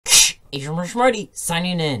Martian Marty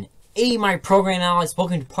signing in. My program analyst,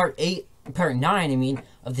 welcome to part 9,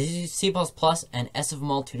 of the C and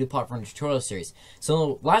SFML 2D platform tutorial series.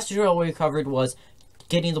 So the last tutorial we covered was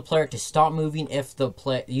getting the player to stop moving if the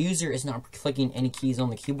user is not clicking any keys on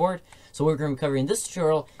the keyboard. So what we're going to be covering in this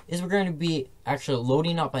tutorial is we're going to be actually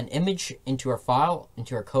loading up an image into our file,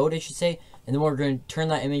 into our code I should say, and then we're going to turn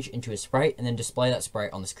that image into a sprite and then display that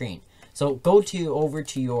sprite on the screen. So go over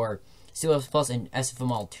to your C and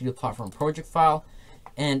SFML 2D platform project file,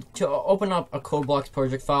 and to open up a code blocks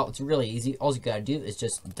project file, it's really easy. All you gotta do is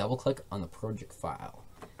just double click on the project file.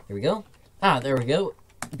 Here we go. There we go.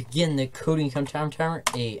 Begin the coding countdown timer,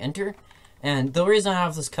 enter. And the reason I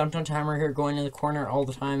have this countdown timer here going in the corner all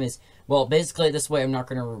the time is, well, basically this way I'm not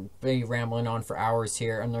going to be rambling on for hours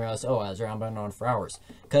here and realize, oh, I was rambling on for hours.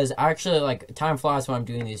 Because actually, like, time flies when I'm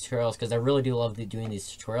doing these tutorials, because I really do love doing these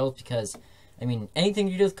tutorials, because, I mean, anything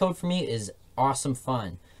you do with code for me is awesome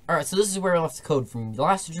fun. Alright, so this is where I left the code from the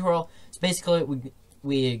last tutorial. So basically,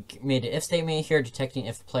 we made an if statement here, detecting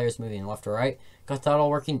if the player is moving left or right. Got that all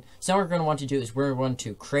working. So now what we're going to want to do is we're going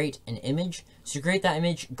to create an image. So to create that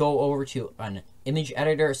image, go over to an image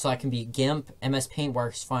editor. So that can be GIMP, MS Paint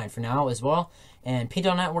works fine for now as well. And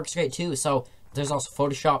Paint.net works great too. So there's also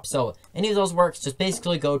Photoshop. So any of those works, just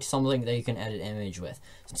basically go to something that you can edit an image with.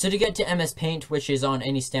 So to get to MS Paint, which is on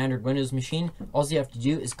any standard Windows machine, all you have to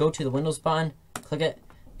do is go to the Windows button, click it.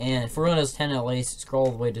 And for Windows 10 at least, scroll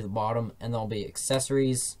all the way to the bottom, and there'll be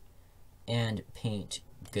Accessories and Paint.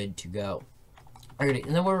 Good to go. Alrighty,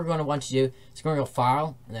 and then what we're going to want to do is we're going to go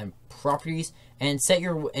File, and then Properties, and set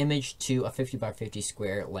your image to a 50 by 50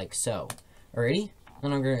 square, like so. Alrighty,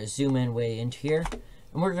 then I'm going to zoom in way into here.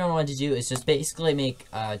 And what we're going to want to do is just basically make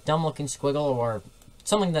a dumb-looking squiggle, or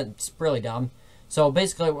something that's really dumb. So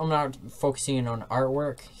basically, I'm not focusing on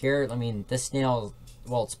artwork here. I mean, this snail,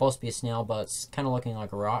 well, it's supposed to be a snail, but it's kind of looking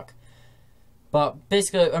like a rock. But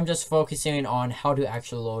basically, I'm just focusing on how to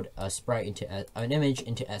actually load a sprite into an image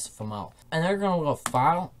into SFML. And then you're going to go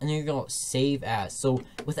File, and then you're going to Save As. So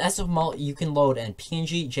with SFML, you can load a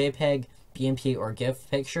PNG, JPEG, BMP, or GIF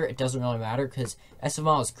picture. It doesn't really matter because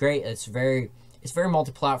SFML is great. It's very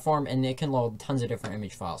multi-platform, and it can load tons of different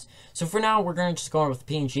image files. So for now, we're going to just go on with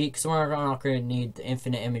PNG because we're not going to need the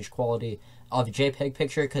infinite image quality of a JPEG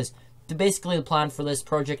picture, because basically the plan for this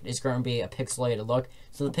project is going to be a pixelated look.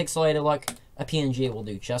 So the pixelated look, a PNG will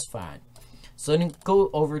do just fine. So then go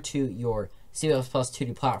over to your C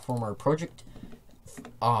 2D platformer project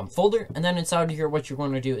folder, and then inside here what you're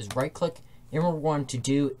going to do is right click, and what we're going to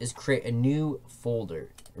do is create a new folder.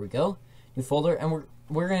 Here we go, new folder, and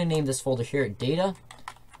we're going to name this folder here data,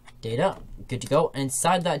 good to go. And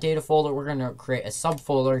inside that data folder we're going to create a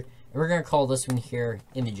subfolder, and we're going to call this one here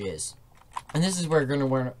images. And this is where we're going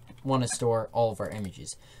to want to store all of our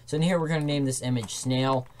images. So in here we're going to name this image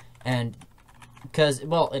snail, and because,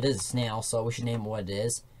 well, it is a snail, so we should name it what it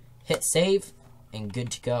is. Hit save, and good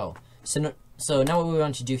to go. So now what we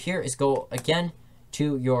want to do here is go again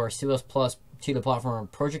to your C++ to the platform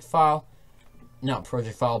project file, not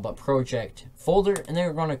project file, but project folder, and then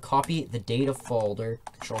we're going to copy the data folder,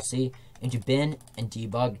 Control-C, into bin and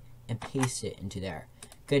debug, and paste it into there.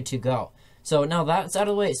 Good to go. So now that's out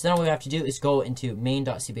of the way. So now what we have to do is go into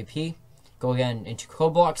main.cpp, go again into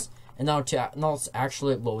code blocks, and now let's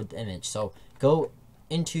actually load the image. So go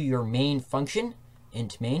into your main function,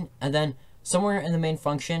 into main, and then somewhere in the main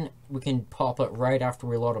function, we can pop it right after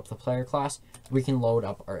we load up the player class, we can load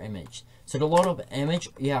up our image. So to load up an image,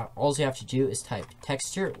 yeah, all you have to do is type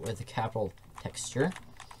texture with a capital texture.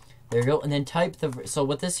 There you go, and then type so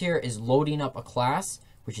what this here is loading up a class,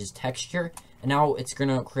 which is texture, and now it's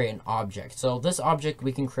going to create an object. So this object,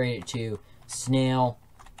 we can create it to snail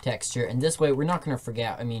texture, and this way we're not going to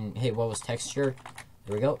forget, I mean, hey, what was texture?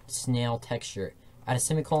 There we go, snail texture. Add a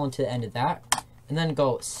semicolon to the end of that, and then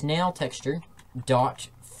go snail texture dot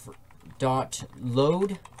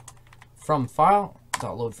load from file,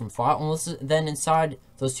 and then inside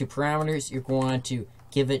those two parameters, you're going to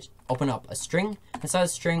open up a string. Inside the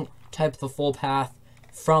string, type the full path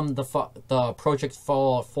from the project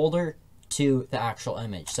folder to the actual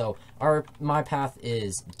image. So my path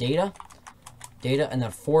is data, and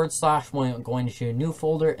then / going into a new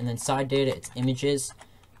folder, and then inside data it's images,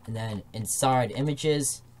 and then inside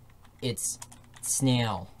images it's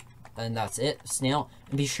snail, and that's it, snail.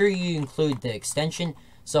 And be sure you include the extension.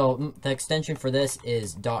 So the extension for this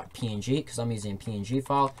is .png, because I'm using a PNG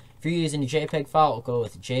file. If you're using a JPEG file, it'll go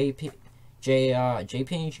with JPNG,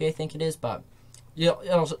 I think it is, but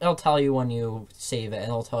it'll tell you when you save it, and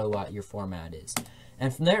it'll tell you what your format is.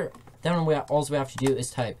 And from there, then all we have to do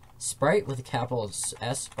is type sprite with a capital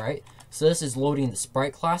S, sprite. So this is loading the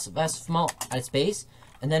sprite class of SFML at its base.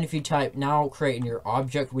 And then if you type now create in your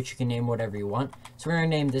object, which you can name whatever you want. So we're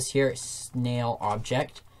going to name this here snail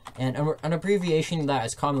object. And an abbreviation that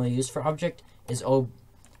is commonly used for object is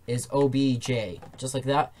OBJ, just like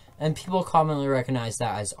that. And people commonly recognize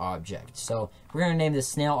that as object. So we're going to name this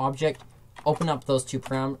snail object, open up those two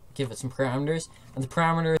give it some parameters. And the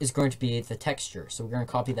parameter is going to be the texture. So we're going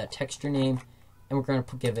to copy that texture name and we're going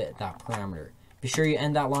to give it that parameter. Be sure you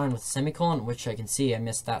end that line with a semicolon, which I can see I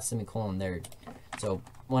missed that semicolon there. So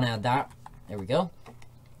want to add that. There we go.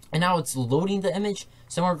 And now it's loading the image.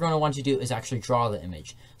 So what we're going to want to do is actually draw the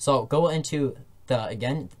image. So go into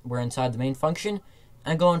again, we're inside the main function,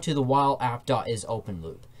 and go into the while app.isOpen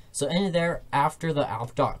loop. So in there, after the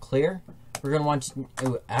app.clear, we're going to want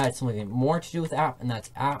to add something more to do with app, and that's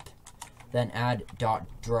app, then add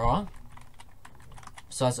 .draw.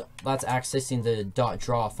 So that's accessing the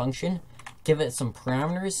 .draw function. Give it some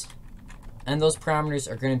parameters, and those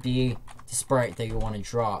parameters are going to be the sprite that you want to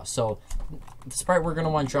draw. So the sprite we're going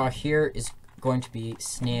to want to draw here is going to be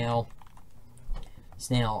snail,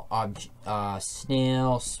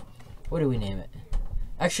 what do we name it?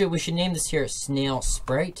 Actually, we should name this here snail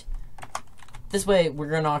sprite. This way,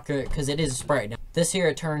 we're not gonna, because it is a sprite. Now, this here,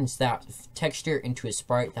 it turns that texture into a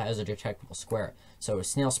sprite that has a detectable square. So a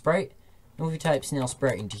snail sprite, and if we type snail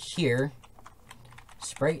sprite into here,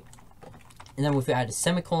 sprite, and then if we add a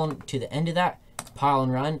semicolon to the end of that, compile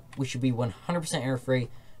and run, we should be 100% error-free,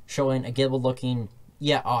 showing a gibble-looking,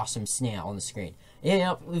 yet awesome snail on the screen.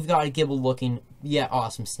 Yep, we've got a gibble-looking, yet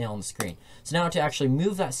awesome snail on the screen. So now to actually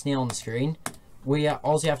move that snail on the screen, all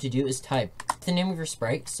you have to do is type the name of your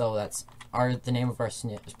sprite. So that's the name of our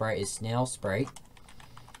sprite is snail sprite,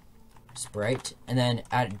 and then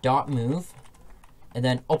add .move, and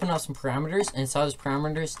then open up some parameters, and inside those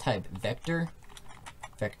parameters type vector,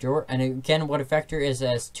 and again, what a vector is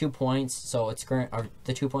 2 points. So it's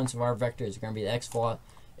the 2 points of our vector is going to be the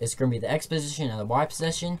the x position and the y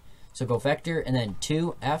position. So go vector and then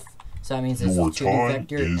 2f. So that means it's 2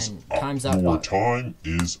 vector and times that.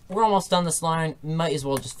 We're almost done this line. Might as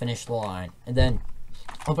well just finish the line. And then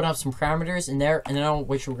open up some parameters in there. And then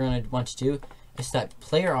what we're going to want to do is that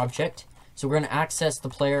player object. So we're going to access the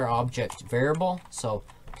player object variable. So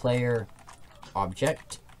player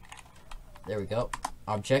object. There we go.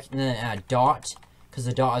 Object. And then add dot. Because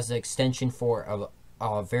the dot is the extension for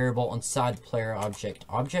a variable inside the player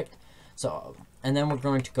object. So, and then we're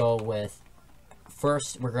going to go with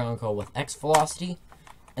first, we're going to go with x velocity,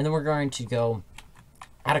 and then we're going to go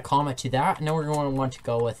add a comma to that, and then we're going to want to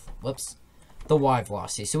go with, the y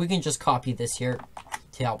velocity. So we can just copy this here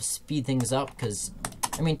to help speed things up, because,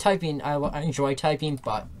 I mean, typing, I enjoy typing,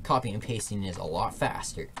 but copying and pasting is a lot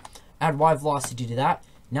faster. Add y velocity to that.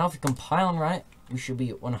 Now if we compile and run it, we should be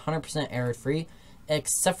 100% error-free,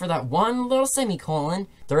 except for that one little semicolon.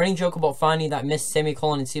 The running joke about finding that missed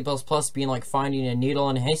semicolon in C++ being like finding a needle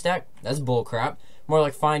in a haystack, that's bullcrap. More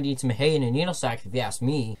like finding some hay in a needle sack, if you ask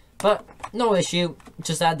me. But no issue,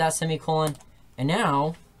 just add that semicolon. And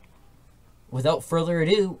now, without further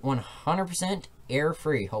ado, 100%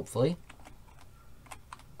 error-free, hopefully.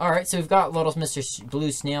 Alright, so we've got little Mr.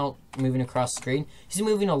 Blue Snail moving across the screen. He's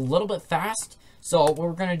moving a little bit fast, so what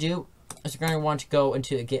we're going to do is we're going to want to go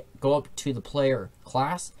up to the player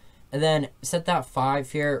class, and then set that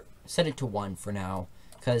 5 here, set it to 1 for now,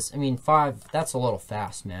 because, I mean, 5, that's a little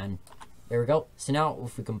fast, man. There we go. So now,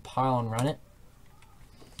 if we compile and run it,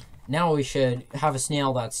 now we should have a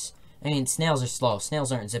snail that's, I mean, snails are slow.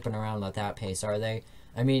 Snails aren't zipping around at that pace, are they?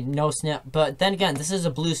 I mean, no snail, but then again, this is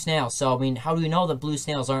a blue snail, so, I mean, how do we know that blue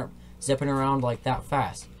snails aren't zipping around like that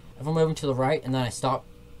fast? If I'm moving to the right, and then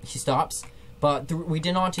he stops. But we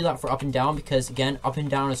did not do that for up and down, because, again, up and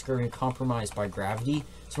down is going to be compromised by gravity,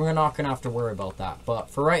 so we're not going to have to worry about that. But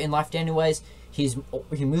for right and left anyways, he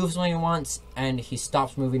moves when he wants, and he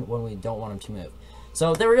stops moving when we don't want him to move.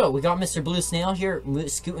 So there we go. We got Mr. Blue Snail here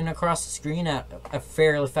scooting across the screen at a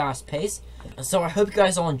fairly fast pace. So I hope you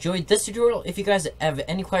guys all enjoyed this tutorial. If you guys have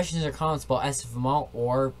any questions or comments about SFML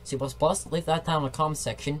or C++, leave that down in the comment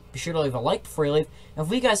section. Be sure to leave a like before you leave. And if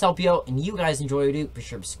we guys help you out and you guys enjoy what you do, be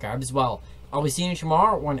sure to subscribe as well. I'll be seeing you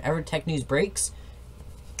tomorrow whenever tech news breaks.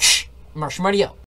 Martian Marty out.